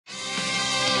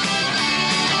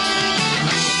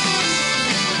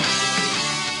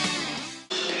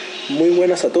Muy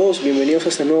buenas a todos, bienvenidos a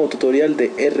este nuevo tutorial de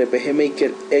RPG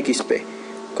Maker XP.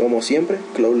 Como siempre,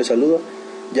 Cloud les saluda,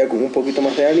 ya con un poquito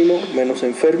más de ánimo, menos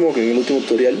enfermo que en el último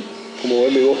tutorial. Como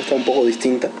ven, mi voz está un poco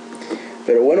distinta,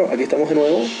 pero bueno, aquí estamos de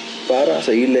nuevo para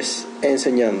seguirles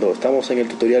enseñando. Estamos en el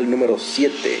tutorial número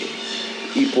 7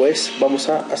 y pues vamos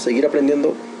a seguir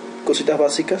aprendiendo cositas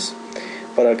básicas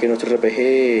para que nuestro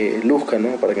RPG luzca,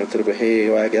 ¿no? Para que nuestro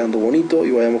RPG vaya quedando bonito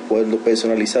y vayamos podendo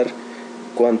personalizar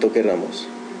cuanto queramos.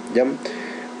 ¿Ya?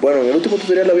 Bueno, en el último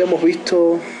tutorial habíamos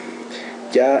visto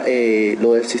ya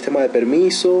lo del sistema de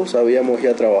permisos, habíamos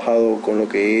ya trabajado con lo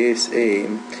que es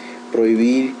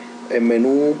prohibir el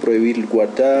menú, prohibir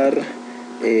guardar,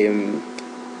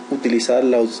 utilizar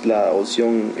la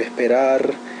opción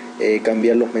esperar,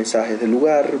 cambiar los mensajes del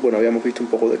lugar. Bueno, habíamos visto un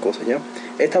poco de cosas ya.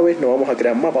 Esta vez no vamos a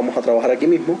crear más, vamos a trabajar aquí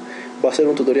mismo. Va a ser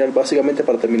un tutorial básicamente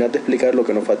para terminar de explicar lo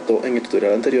que nos faltó en el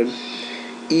tutorial anterior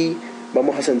y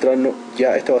vamos a centrarnos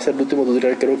ya. Este va a ser el último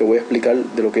tutorial, creo que voy a explicar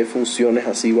de lo que es funciones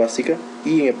así básicas,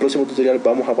 y en el próximo tutorial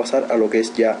vamos a pasar a lo que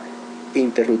es ya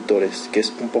interruptores, que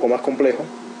es un poco más complejo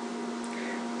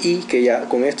y que ya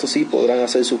con esto sí podrán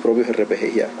hacer sus propios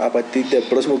RPG. Ya a partir del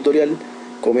próximo tutorial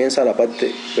comienza la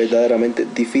parte verdaderamente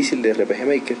difícil de RPG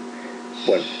Maker.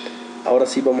 Bueno, ahora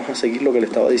sí vamos a seguir lo que le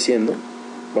estaba diciendo.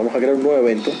 Vamos a crear un nuevo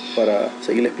evento para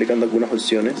seguirle explicando algunas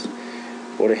opciones.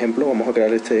 Por ejemplo, vamos a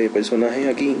crear este personaje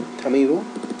aquí, amigo,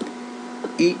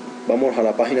 y vamos a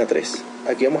la página 3.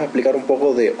 Aquí vamos a explicar un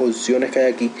poco de opciones que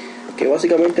hay aquí, que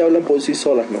básicamente hablan por sí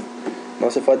solas, no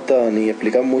hace falta ni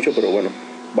explicar mucho, pero bueno,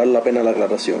 vale la pena la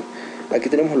aclaración. Aquí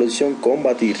tenemos la opción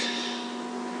combatir.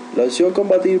 La opción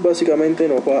combatir básicamente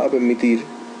nos va a permitir,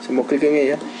 hacemos clic en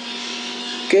ella,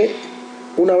 que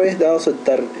una vez dado a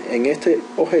aceptar en este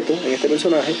objeto, en este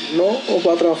personaje, nos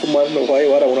va a transformar, nos va a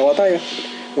llevar a una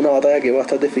batalla que va a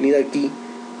estar definida aquí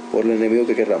por el enemigo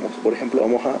que queramos. Por ejemplo,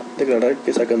 vamos a declarar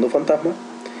que sacando fantasma,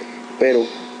 pero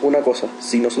una cosa,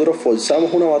 si nosotros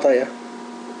forzamos una batalla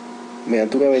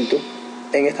mediante un evento,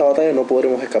 en esta batalla no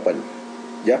podremos escapar,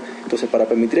 ¿ya? Entonces, para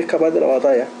permitir escapar de la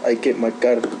batalla hay que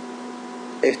marcar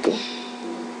esto,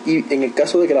 y en el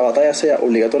caso de que la batalla sea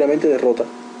obligatoriamente derrota,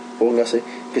 póngase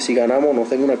que si ganamos nos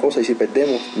den una cosa y si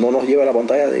perdemos no nos lleva a la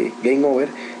pantalla de Game Over,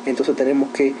 entonces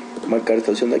tenemos que marcar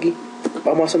esta opción de aquí.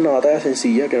 Vamos a hacer una batalla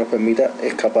sencilla que nos permita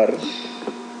escapar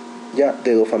ya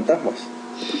de dos fantasmas.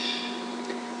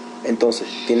 Entonces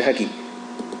tienes aquí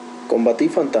combatir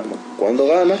fantasma. Cuando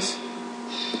ganas,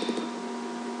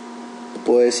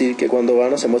 puedo decir que cuando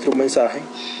ganas se muestra un mensaje,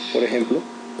 por ejemplo,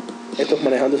 esto es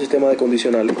manejando el sistema de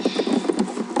condicionales,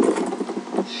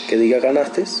 que diga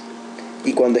ganaste,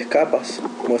 y cuando escapas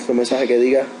muestra un mensaje que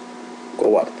diga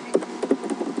cobarde.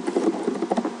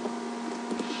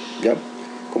 ¿Ya?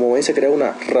 Como ven, se crea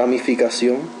una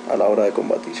ramificación a la hora de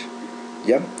combatir.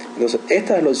 ¿Ya? Entonces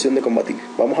esta es la opción de combatir.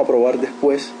 Vamos a probar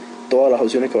después todas las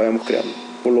opciones que vayamos creando.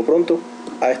 Por lo pronto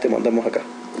a este mandamos acá.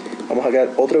 Vamos a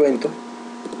crear otro evento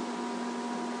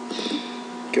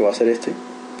que va a ser este,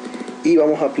 y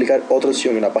vamos a aplicar otra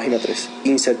opción en la página 3,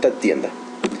 insertar tienda.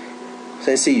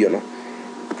 Sencillo, ¿no?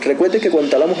 Recuerden que cuando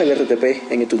instalamos el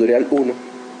RTP en el tutorial 1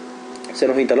 se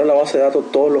nos instaló en la base de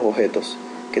datos todos los objetos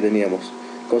que teníamos,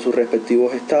 con sus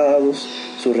respectivos estados,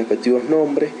 sus respectivos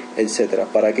nombres, etcétera.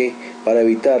 ¿Para qué? Para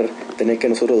evitar tener que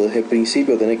nosotros desde el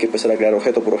principio tener que empezar a crear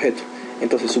objeto por objeto.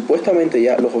 Entonces supuestamente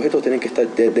ya los objetos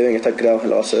deben estar creados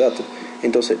en la base de datos.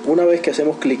 Entonces una vez que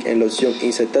hacemos clic en la opción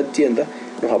insertar tienda,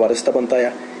 nos aparece esta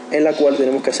pantalla en la cual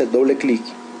tenemos que hacer doble clic,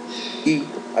 y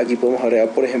aquí podemos agregar,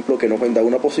 por ejemplo, que nos venda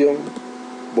una poción.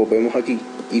 Volvemos aquí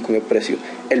y con el precio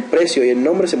y el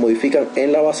nombre se modifican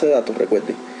en la base de datos.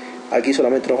 Recuerden, aquí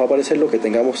solamente nos va a aparecer lo que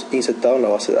tengamos insertado en la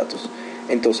base de datos.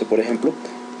 Entonces, por ejemplo,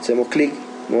 hacemos clic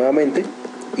nuevamente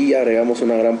y agregamos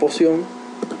una gran poción,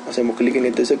 hacemos clic en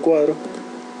el tercer cuadro,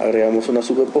 agregamos una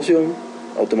super poción,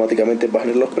 automáticamente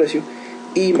bajan los precios,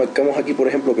 y marcamos aquí, por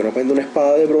ejemplo, que nos venda una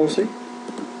espada de bronce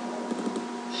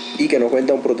y que nos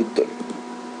venda un protector.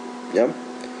 ¿Ya?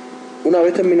 Una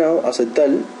vez terminado, aceptar,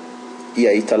 y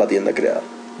ahí está la tienda creada.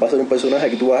 Va a ser un personaje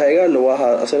que tú vas a llegar, lo vas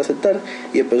a hacer aceptar,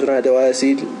 y el personaje te va a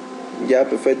decir, ya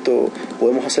perfecto,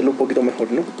 podemos hacerlo un poquito mejor,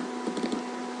 ¿no?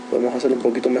 Podemos hacerlo un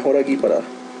poquito mejor aquí para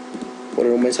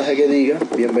poner un mensaje que diga,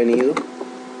 bienvenido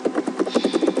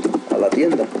a la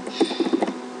tienda,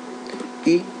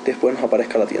 y después nos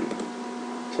aparezca la tienda.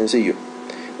 Sencillo.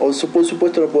 O por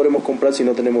supuesto no podremos comprar si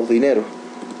no tenemos dinero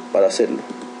para hacerlo.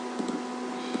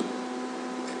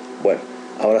 Bueno,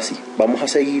 ahora sí, vamos a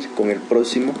seguir con el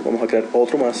próximo. Vamos a crear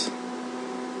otro más,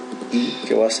 y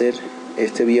que va a ser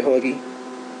este viejo de aquí.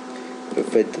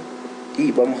 Perfecto.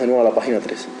 Y vamos de nuevo a la página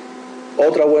 3.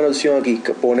 Otra buena opción aquí,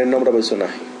 poner nombre al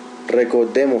personaje.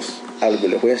 recordemos algo,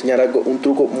 les voy a enseñar algo, un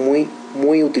truco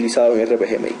muy utilizado en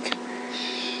RPG Maker.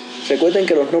 Recuerden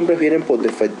que los nombres vienen por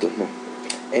defecto, ¿no?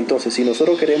 Entonces, si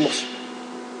nosotros queremos,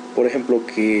 por ejemplo,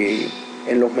 que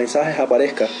en los mensajes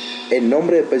aparezca el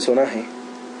nombre del personaje,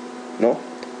 ¿no?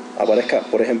 Aparezca,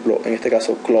 por ejemplo, en este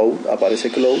caso Cloud, aparece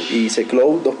Cloud y dice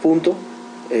Cloud, dos puntos,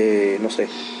 no sé,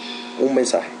 un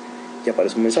mensaje, y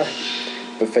aparece un mensaje.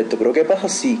 Perfecto, pero ¿qué pasa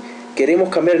si queremos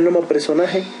cambiar el nombre al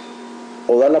personaje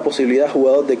o dar la posibilidad al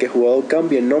jugador de que el jugador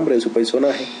cambie el nombre de su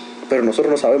personaje, pero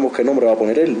nosotros no sabemos qué nombre va a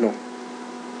poner él? No,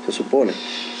 se supone.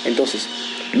 Entonces,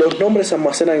 los nombres se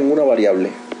almacenan en una variable.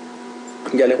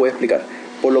 Ya les voy a explicar.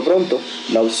 Por lo pronto,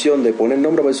 la opción de poner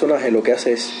nombre al personaje lo que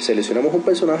hace es, seleccionamos un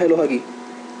personaje de los de aquí,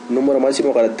 número máximo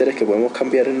de caracteres que podemos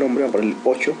cambiar el nombre, vamos a poner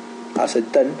 8,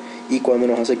 aceptar, y cuando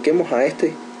nos acerquemos a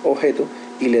este objeto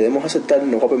y le demos a aceptar,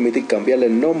 nos va a permitir cambiarle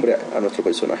el nombre a nuestro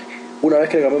personaje. Una vez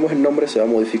que le cambiemos el nombre, se va a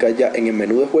modificar ya en el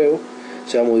menú de juego,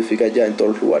 se va a modificar ya en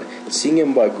todos los lugares. Sin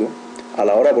embargo, a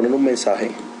la hora de poner un mensaje,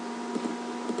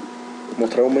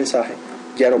 mostrar un mensaje,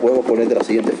 ya lo podemos poner de la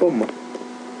siguiente forma.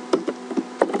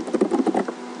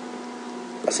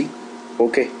 Así.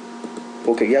 ¿Por qué?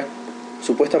 Porque ya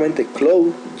supuestamente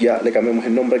Cloud ya le cambiamos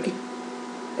el nombre aquí.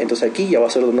 Entonces aquí ya va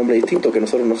a ser otro nombre distinto que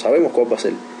nosotros no sabemos cuál va a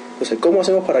ser. Entonces, ¿cómo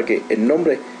hacemos para que el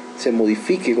nombre se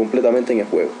modifique completamente en el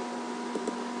juego?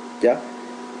 Ya,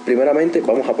 primeramente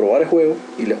vamos a probar el juego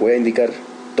y les voy a indicar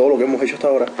todo lo que hemos hecho hasta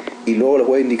ahora, y luego les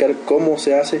voy a indicar cómo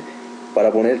se hace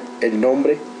para poner el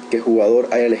nombre que el jugador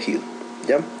haya elegido.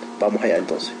 Ya, vamos allá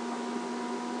entonces.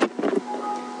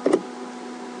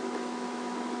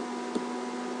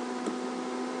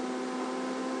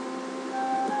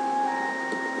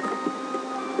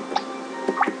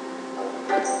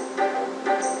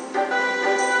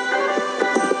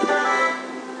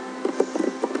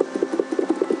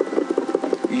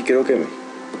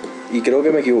 Creo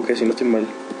que me equivoqué, si no estoy mal.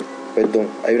 Perdón,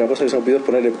 hay una cosa que se me olvidó, es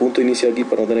poner el punto inicial aquí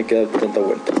para no tener que dar tanta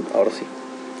vuelta. Ahora sí.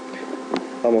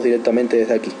 Vamos directamente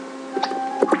desde aquí.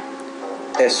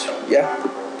 Eso, ya.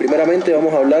 Primeramente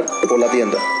vamos a hablar por la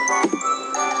tienda.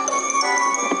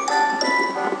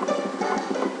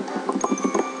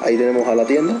 Ahí tenemos a la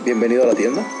tienda, bienvenido a la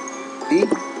tienda. Y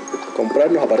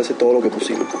comprar, nos aparece todo lo que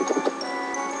pusimos.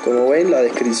 Como ven, la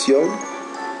descripción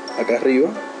acá arriba.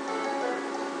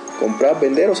 Comprar,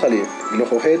 vender o salir. Y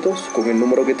los objetos con el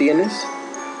número que tienes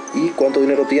y cuánto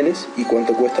dinero tienes y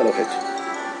cuánto cuesta el objeto.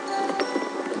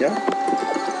 ¿Ya?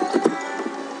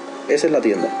 Esa es la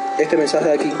tienda. Este mensaje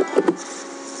de aquí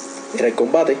era el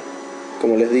combate.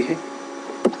 Como les dije,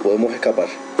 podemos escapar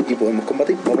y podemos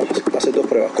combatir. Vamos a hacer dos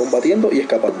pruebas, combatiendo y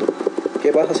escapando.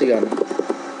 ¿Qué pasa si gano?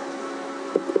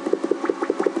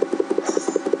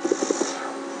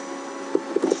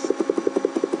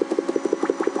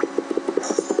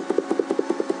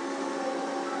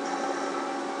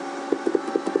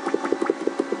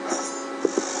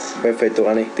 Perfecto,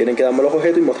 gané. Tienen que darme los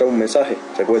objetos y mostrar un mensaje,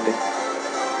 recuerden.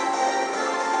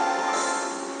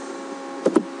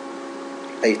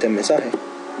 Ahí está el mensaje.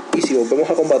 Y si volvemos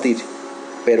a combatir,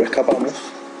 pero escapamos,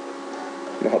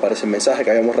 nos aparece el mensaje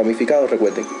que habíamos ramificado,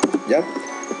 recuerden. ¿Ya?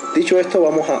 Dicho esto,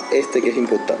 vamos a este que es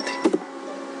importante.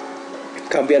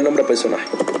 Cambiar nombre al personaje.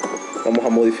 Vamos a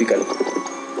modificarlo.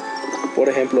 Por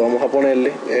ejemplo, vamos a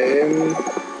ponerle...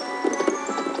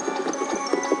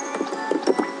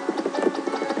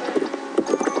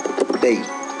 Day.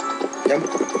 ¿Ya?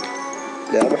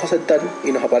 Le damos a aceptar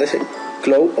y nos aparece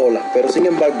Cloud Hola, pero sin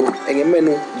embargo en el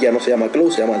menú ya no se llama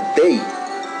Cloud, se llama Day.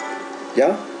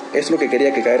 ¿Ya? Es lo que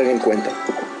quería que cayeran en cuenta.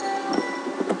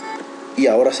 Y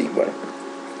ahora sí, bueno,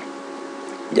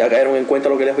 ya cayeron en cuenta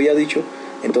lo que les había dicho.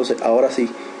 Entonces ahora sí,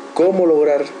 ¿cómo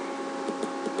lograr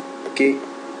que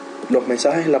los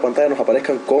mensajes en la pantalla nos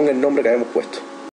aparezcan con el nombre que habíamos puesto?